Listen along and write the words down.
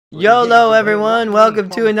YOLO everyone, welcome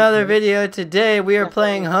to another video. Today we are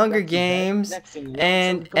playing Hunger Games,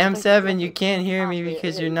 and M7, you can't hear me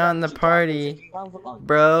because you're not in the party.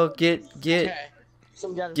 Bro, get in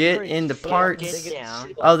the parts.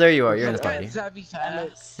 Oh, there you are, you're in the party.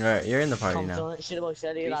 Alright, you're in the party now.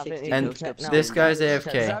 And this guy's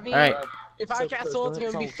AFK. Alright. If I get sword,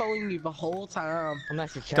 I'm gonna be following you the whole time.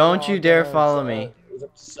 Don't you dare follow me.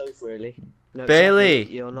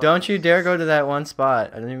 Bailey, don't you dare go to that one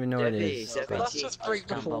spot. I don't even know what it is. Let's just break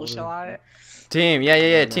the hole, shall I? Team,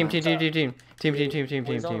 yeah. Team. The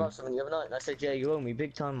other night, I said, yeah, you owe me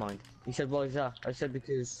big time, mind. He said, why is that? I said,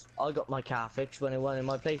 because I got my car fixed when it went in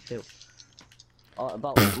my place too.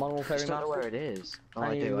 About Modern Fairy Master. Where it is. Oh,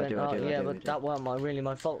 I do. Yeah, but that wasn't really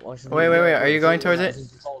my fault. Wait, are you going towards it?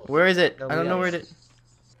 Where is it? I don't know where it is.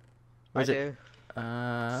 Where is it?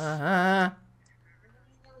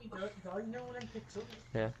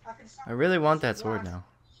 Yeah. I really want that sword now.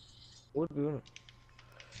 Would be one.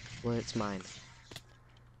 Well, it's mine.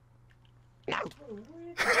 No.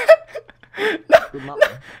 No.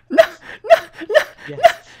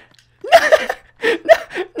 Yes.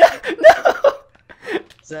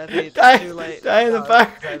 Zevy, it's Die, too late. die in the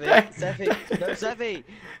fire. Zevy, no, Zevy.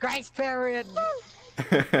 Grace period.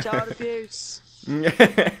 Child abuse.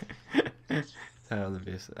 Child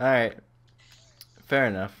abuse. Alright. Fair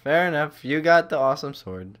enough. You got the awesome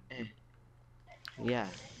sword. Yeah.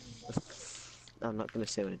 I'm not gonna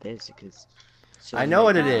say what it is because. I know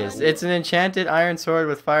what it is. It's an enchanted iron sword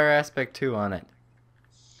with fire aspect 2 on it.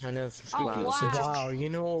 I know. Wow, you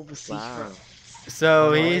know all the secrets. Wow.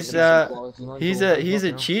 So he's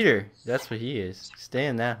a cheater. That's what he is. Stay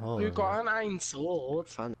in that hole. We've got an iron sword.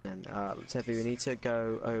 Fun then. Zevy, we need to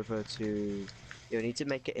go over to. You need to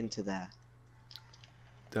make it into there.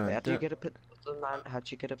 Wait, how do you get up? How'd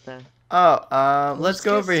you get up there? Oh, let's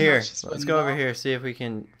go over here. Let's go over here. See if we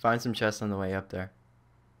can find some chests on the way up there.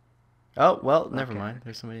 Oh, well, never mind.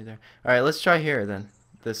 There's somebody there. All right, let's try here then.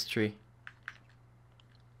 This tree.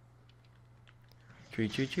 Tree.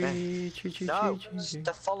 No,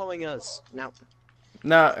 they're following us. No.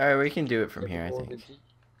 No, all right, we can do it from here, I think.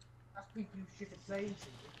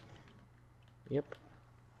 Yep.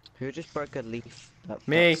 Who just broke a leaf?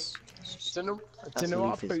 Me. Don't know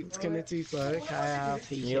what a boot's gonna do, bro. I have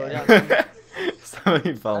here.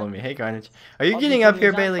 Somebody follow me. Hey, Carnage. Are you getting up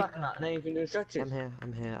here, Bailey?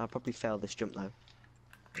 I'm here. I'll probably fail this jump though.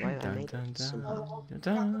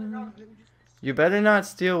 You better not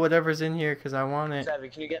steal whatever's in here, cause I want it.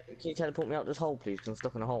 Zevy, can you teleport me out this hole, please? 'Cause I'm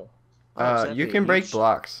stuck in a hole. You can break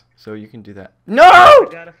blocks, so you can do that. No! I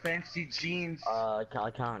got a fancy jeans. I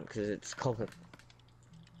can't, 'cause it's covered.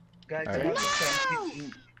 Guys, Alright. I got a fancy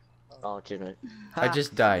jeans. Oh, do you know? I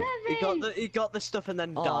just died. He got the stuff and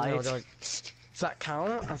then Oh, died. no. Does that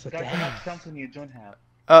count as a Guys, I death? have something you don't have.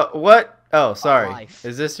 What? Oh, sorry. life.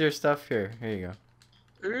 Is this your stuff? Here you go.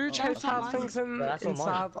 Who tries to have things That's not mine.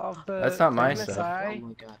 inside of the That's not my furnace, stuff. eh?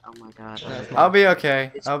 Oh my god. I'll be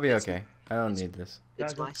okay. I'll be okay. I don't need this.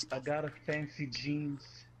 It's Guys, my I stuff. got a fancy jeans.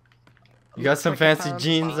 You got some Looks like I fancy found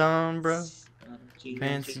jeans some. on, bro?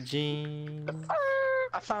 Fancy jeans.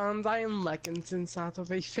 I found iron leggings inside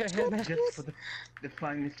of a furnace. Just for the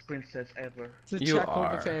finest princess ever. To You check all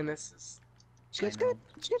are. the furnaces. Excuse me.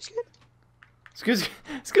 Scoot.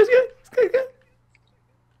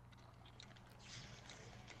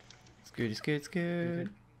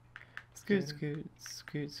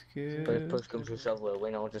 But if push comes to shove, we'll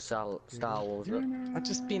win. I'll just sell Star Wars it. I'd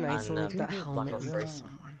just be nice and leave that helmet Black in Ops there 3.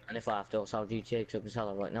 somewhere. And if I have to, I'll sell GTA because I can sell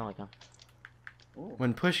it right now. I can.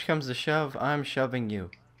 When push comes to shove, I'm shoving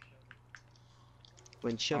you.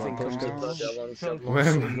 When shoving Oh. comes to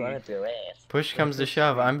When push comes to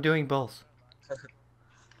shove, I'm doing both.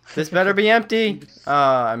 This better be empty.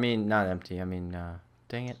 I mean, not empty. I mean,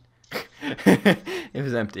 dang it. It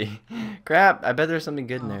was empty. Crap. I bet there's something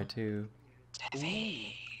good in there too.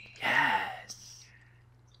 Heavy. Yes.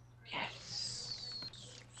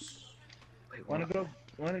 Wait,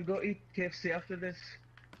 Wanna go eat KFC after this?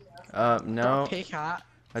 No. Hey, cat.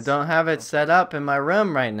 I don't have it set up in my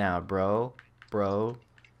room right now, Brody.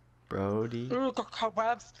 Ooh, got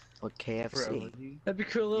cobwebs. Or KFC. It'd be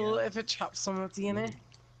cool if it chopped some of the in it.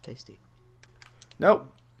 Tasty.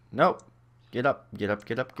 Nope. Get up. Who's the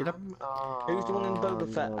one in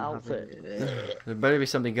Boba Fett outfit? There better be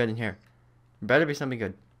something good in here. Better be something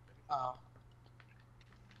good. Oh.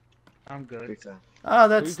 I'm good. Oh, Who's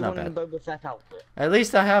that's the not one in bad. Boba Fett outfit? At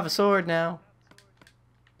least I have a sword now.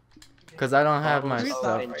 Cause I don't have my Who's stuff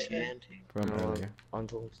that? Enchanting. from earlier. I'm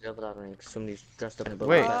talking to the other lad, and somebody's dressed up in a Boba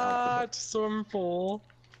Wait. Fett outfit. Just so I'm full.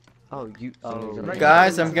 Oh, you. Oh, Right.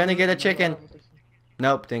 Guys, I'm gonna get a chicken.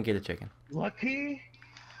 Nope, didn't get a chicken. Lucky?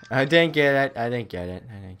 I didn't get it. I didn't get it.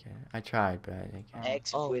 I didn't get it. I tried, but I didn't get it.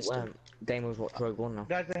 Eggs of wisdom. Damon's watched Rogue One now.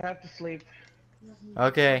 Guys, I have to sleep.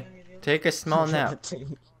 Okay, take a small nap.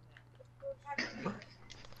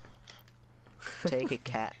 Take a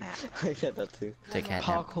cat nap. I get that too. Take a cat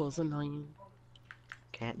nap. Parkour's annoying.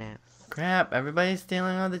 Cat nap. Crap! Everybody's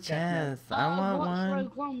stealing all the chests. I want one.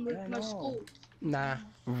 Rogue One with my school. Nah.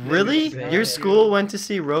 Really? Your school went to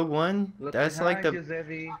see Rogue One? Look That's like behind the you,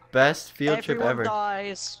 Zevy. best field trip Everyone ever.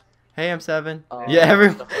 dies. Hey, M7. Oh, Yeah,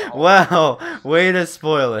 everyone. oh. Wow, way to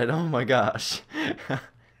spoil it. Oh my gosh.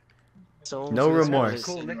 Someone's No gonna remorse.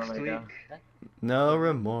 start Cool, next listening week. right now. No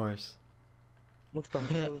remorse. What's wrong?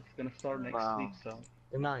 It's gonna start next Wow. week, so.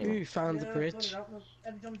 Emmanuel. Ooh, found the bridge.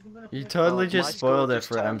 You totally Oh, just my spoiled school it just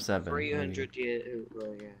for turned M7. 300 years.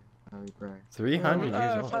 Oh, yeah. Oh, bro. 300 Oh,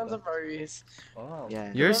 years old. found the rose. Oh. Yeah.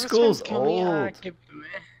 Your Whoever school's spends money, old. give them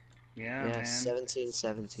it. Yeah, Yeah, man.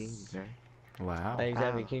 1717, bro. Wow. Hey, Wow.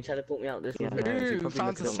 Zevy, can you teleport me out this Yeah, room? no, Ooh, if you probably found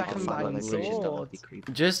look the at them second online, line like, really just don't sword. be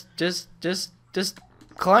creepy. Just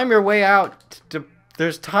climb your way out.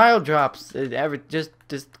 There's tile drops. Just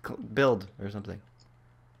build or something.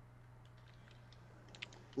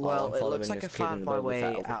 Well, I'm it following looks like I this kid in found the my middle way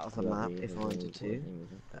of the out of the battle. map if I wanted to.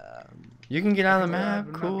 You can get out of the I map.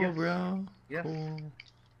 think we have Cool, enough, bro. Yes. Cool.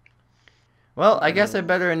 Well, I guess I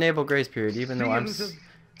better enable grace period, even See though ya, I'm losers.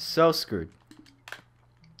 so screwed.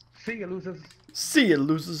 See you, losers. See ya,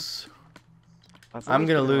 losers. I've I'm always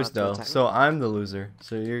gonna been lose allowed to though, attack so I'm the loser.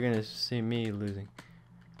 So you're gonna see me losing.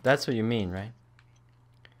 That's what you mean, right?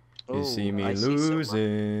 You Oh, see me I see someone.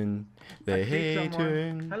 losing. They I see someone.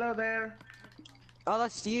 hating. Hello there. Oh,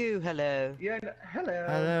 that's you. Hello. Yeah, hello.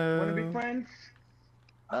 Hello. Wanna be friends?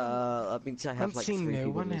 I mean, I have Haven't like seen 3 no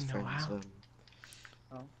people one as in a friends.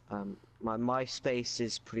 while. My MySpace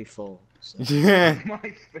is pretty full. So. Yeah.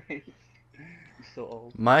 MySpace. You're so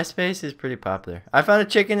old. MySpace is pretty popular. I found a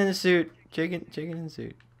chicken in a suit. Chicken in a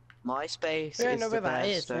suit. MySpace We don't is know the where that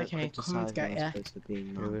best. is. Don't Okay, come criticize get ya. MySpace for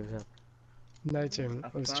being Who wrong. is that? No, Jim.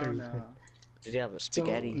 I was I joking. found, Did you have a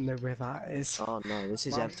Spaghetti. Don't know where that is. Oh no, this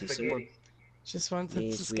is Mom's empty. Someone spaghetti. Just wanted to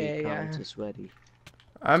needs scare we ya. come to sweaty.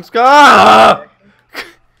 I'm scared.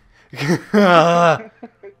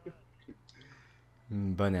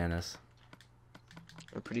 Bananas.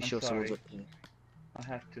 I'm pretty I'm sure someone's sorry. up here. I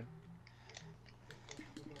have to.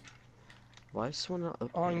 Why is someone not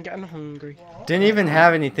up Oh, I'm here? getting hungry. Didn't even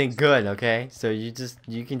have anything good, okay? So you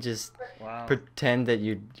can just Wow. pretend that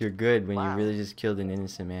you're good when Wow. you really just killed an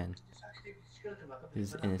innocent man.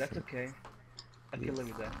 He's That's innocent. okay. I can live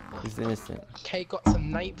with that. He's innocent. Okay, got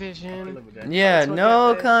some night I can vision. live with that. Yeah, Let's look no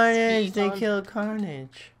at this. Carnage. Speed They on. killed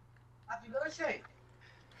Carnage. Have you got a shake?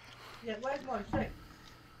 Yeah, where's my shake?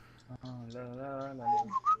 Oh, la, la, la, la.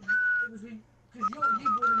 It was because you bought a new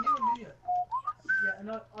one, didn't you? Yeah,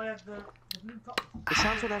 and I have the blue cup. It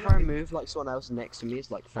sounds whenever I move like someone else next to me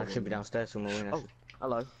is like That following should be me. downstairs somewhere. wouldn't it? Oh.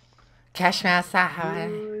 Hello. Beauty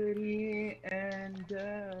and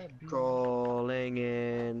the Beast. Crawling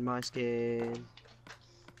in my skin.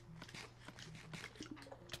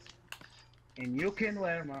 And you can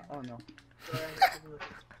wear my. Oh no.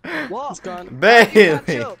 What? It's gone. Catch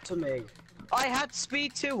Bailey. up to me. I had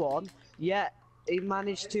speed 2 on, yet he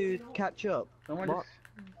managed to catch up. Someone What?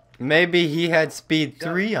 Maybe he had speed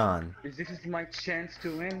 3 on. This is my chance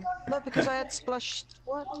to win. No, because I had splash.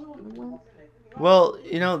 What? Well,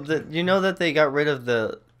 you know that they got rid of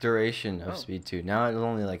the duration of Oh. speed 2. Now it's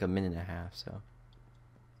only like a minute and a half. So.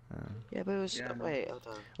 Yeah, but it was. Yeah, no. Wait, hold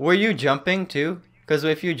on. Were you jumping too? Because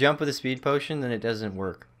if you jump with a speed potion, then it doesn't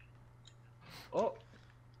work. Oh,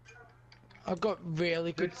 I've got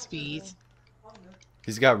really good speed.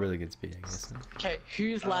 He's got really good speed, I guess. Okay,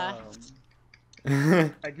 who's left?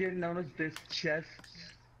 I didn't notice this chest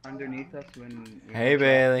underneath us when. Hey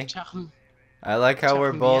Bailey. Chum. I like how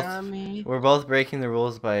we're both Yummy. breaking the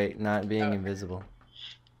rules by not being invisible.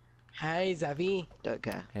 Hey, Zevy. Don't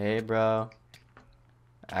care. Hey bro.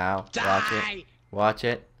 Ow. Die! Watch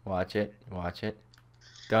it. Watch it. Watch it.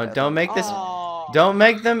 Don't make this Oh. don't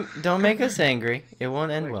make us angry. It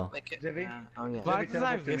won't end well. Zevy, Oh yeah. Why Let me did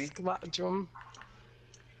I teleport to me. risk that drum?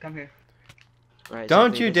 come here. Right,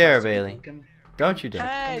 Don't Zevy, you this dare, has to be- Bailey. Come. Don't you dare.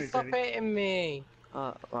 Hey, here, stop Zevy. hitting me.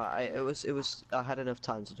 Right, it was. I had enough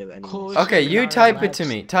time to do it anyway. Cool. Okay, you Shooting type iron it to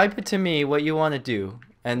me. Type it to me what you want to do,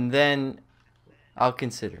 and then I'll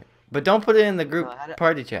consider it. But don't put it in the group No, I had it-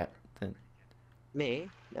 party chat. Then. Me?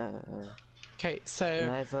 Okay, so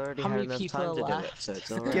I've already how had many enough people time are to do it, left? so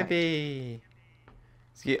it's alright. Skippy.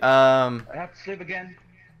 I have to sleep again.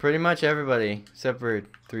 Pretty much everybody except for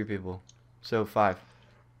 3 people, so 5.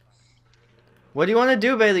 What do you want to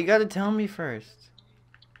do, Bailey? You gotta tell me first.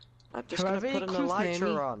 I'm just gonna put an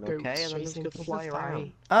elytra on, okay? And I'm just gonna fly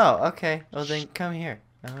around. Oh, okay. Well then, come here.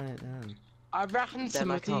 I reckon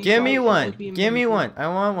somebody. Give me one. Give me one. I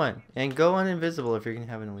want one. And go on invisible if you're gonna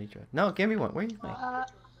have an elytra. No, give me one. Where are you going?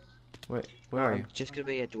 Where are you? I'm just gonna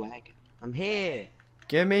be a dwag. I'm here.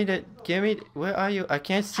 Give me the. Give me. Where are you? I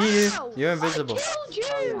can't see you. You're invisible. I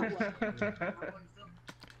killed you.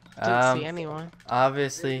 Didn't see anyone.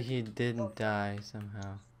 Obviously he didn't die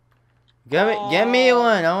somehow. Give me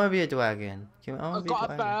one. I want to be a dwagon. I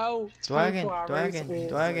got a bow.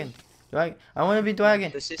 Dwagon. I want to be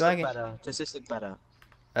dwagon. Does this look better?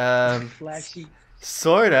 Flashy.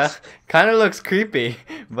 Sorta. Kind of looks creepy,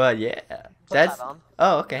 but yeah. That's. That on.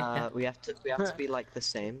 Oh, okay. We have to be like the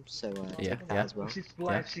same. So yeah. take that as well. She's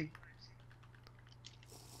flashy.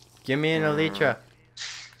 Give me an elytra.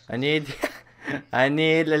 I need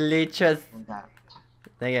elytras.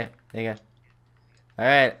 There you go.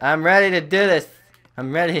 Alright, I'm ready to do this.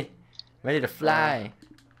 I'm ready. Ready to fly.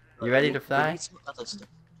 You ready to fly?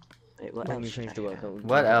 Wait, What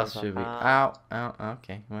else should we? Ow.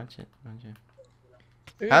 Okay, watch it.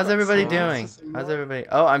 How's everybody doing? How's everybody?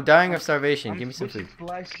 Oh, I'm dying of starvation. Give me some food.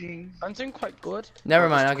 I'm doing quite good. Never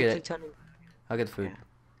mind, I'll get it. I'll get the food.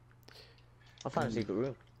 I found a secret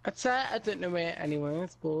room. I'd say I don't know where anyone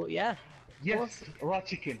is, but yeah. Yes, raw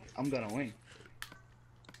chicken. I'm gonna win.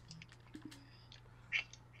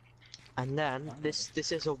 And then this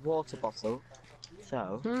is a water bottle.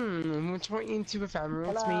 So. We're trying into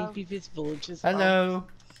ephemerals. Maybe this village is. Hello.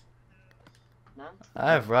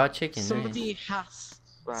 I have raw chicken. Somebody has.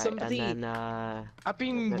 Right, somebody. And then I've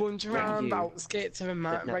been wandering around about skates of a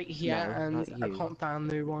map right here, and I can't find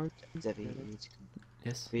the one. Zevy, you need to come.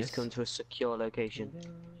 Yes. We need to come to a secure location.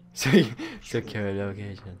 Secure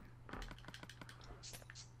location.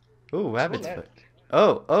 Ooh, rabbit's foot.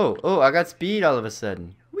 Oh, I got speed all of a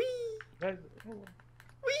sudden. Whee!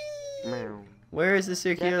 Whee! Where is the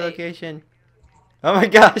secure location? Oh my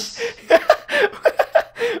gosh!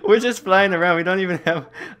 We're just flying around. We don't even have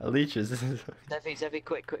elytras. Zevy,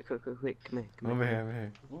 quick. Come here. Over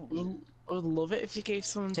here. I would love it if you gave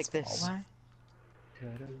someone. Take this.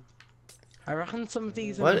 I reckon some of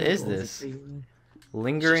these. What is this?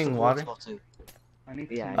 Lingering water?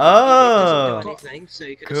 Yeah. Oh! So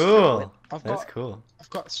you Cool. That's cool. I've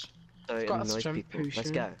got so it a annoys strength people.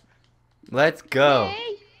 potion. Let's go.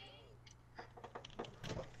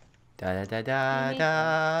 Da da da da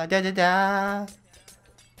da da da da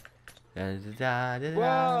da da.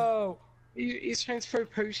 Whoa! He's trying to throw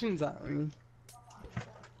potions at me.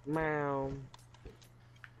 Meow.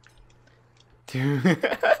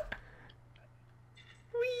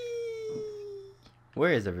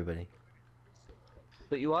 Where is everybody?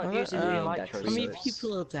 But you aren't using the elytra. How many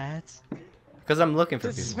people are dead? Because I'm looking for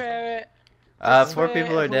The people. spirit. 4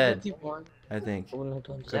 people are dead. I think.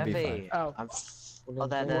 Could be fine. Oh,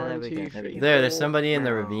 there we go. There's somebody in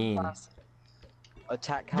the ravine.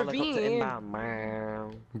 Attack helicopter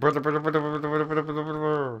inbound.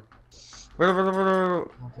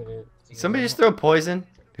 Somebody just throw poison.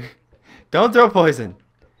 Don't throw poison.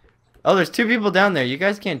 Oh, there's 2 people down there. You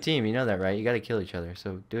guys can't team. You know that, right? You gotta kill each other.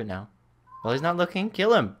 So do it now. While he's not looking,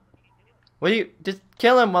 kill him. What do you? Just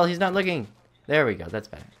kill him while he's not looking. There we go. That's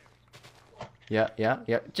better. Yeah.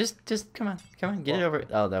 Just come on. Get it over.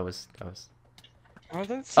 Oh, that was.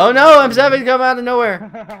 Oh no! M7 come out of nowhere.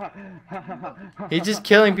 He's just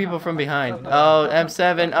killing people from behind. Oh,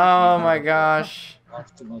 M7. Oh my gosh.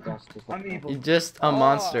 You're just a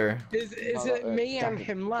monster. Is it me and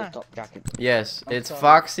him left? Yes, it's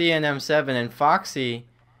Foxy and M7, and Foxy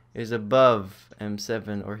is above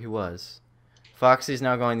M7, or he was. Foxy's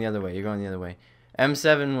now going the other way. You're going the other way.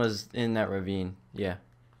 M7 was in that ravine. Yeah,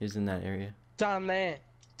 he's in that area. Down there.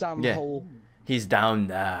 Down the hole. He's down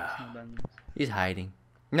there. He's hiding.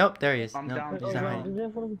 Nope, there he is. I'm nope, down. he's not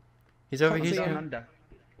hiding. He's over here.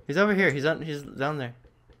 He's over here. He's down there.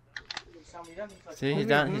 See, he's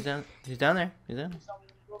down there. He's down.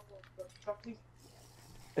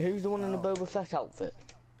 Who's the one in the Boba Fett outfit?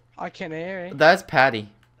 I can hear it. That's Patty.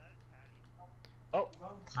 Oh.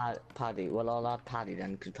 Paddy. Well, I'll add Paddy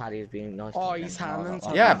then, because Paddy is being nice. Oh, he's handling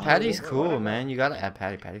something. Yeah, Patty's cool, man. You gotta add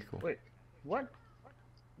Patty. Patty's cool. Wait, what?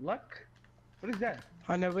 Luck? What is that?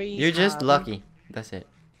 I know where he's You're just lucky. That's it.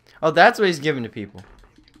 Oh, that's what he's giving to people.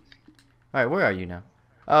 Alright, where are you now?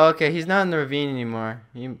 Oh, okay. He's not in the ravine anymore.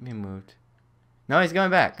 He moved. No, he's going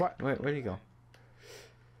back. Where'd he go?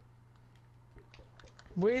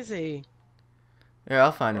 Where is he? Here,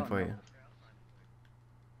 I'll find him for you.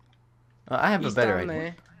 Oh, I have a better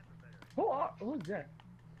idea. Who's that?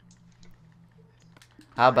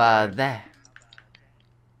 How about that?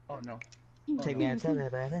 Oh no. Take me outside there,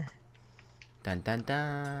 baby. Dun dun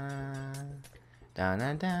dun. Dun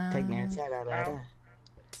dun dun. Take me outside.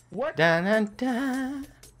 What? Dun dun dun.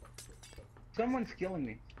 Someone's killing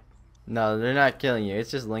me. No, they're not killing you.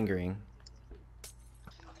 It's just lingering.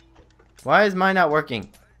 Why is mine not working?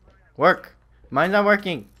 Work. Mine's not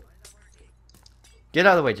working. Get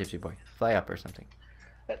out of the way, Gypsy boy. Fly up or something.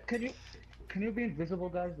 Can you be invisible,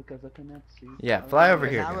 guys? Because I cannot see. Yeah, fly over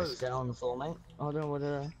There's here, arrows guys. down on the floor, mate. I don't know what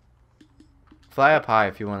Fly up high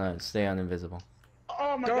if you want to stay uninvisible.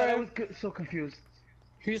 Oh my god, I was so confused.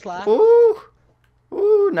 Who's last? Ooh!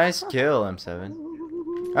 Ooh, nice kill, M7.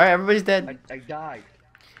 Alright, everybody's dead. I died.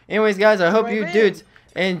 Anyways, guys, I hope Right you in. dudes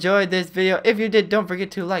enjoyed this video. If you did, don't forget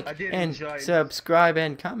to like I did and enjoy it. subscribe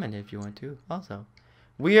and comment if you want to. Also,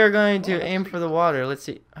 we are going to aim for the water. Let's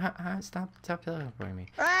see. Stop teleporting me.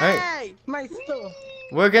 Hey, my stuff.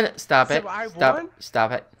 We're gonna stop So it. I won?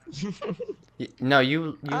 Stop it. No,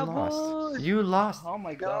 you I lost. won. You lost. Oh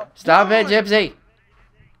my god. Stop it, Gypsy.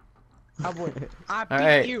 I won. I beat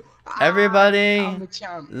Alright, you. everybody, I'm a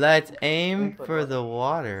champ. let's aim for the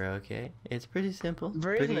water, okay? It's pretty simple,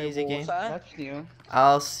 There is pretty no easy game. water. That's new.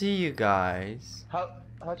 I'll see you guys How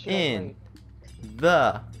should I in play?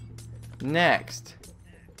 the next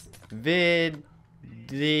vid.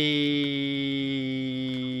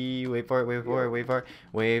 Wait for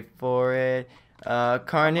it.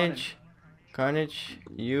 Carnage,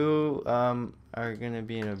 you are gonna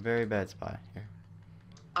be in a very bad spot here.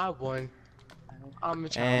 I won. I'm a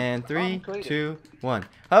champ. And 3, creative. 2, 1.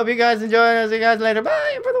 Hope you guys enjoyed. I'll see you guys later.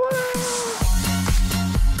 Bye for the water.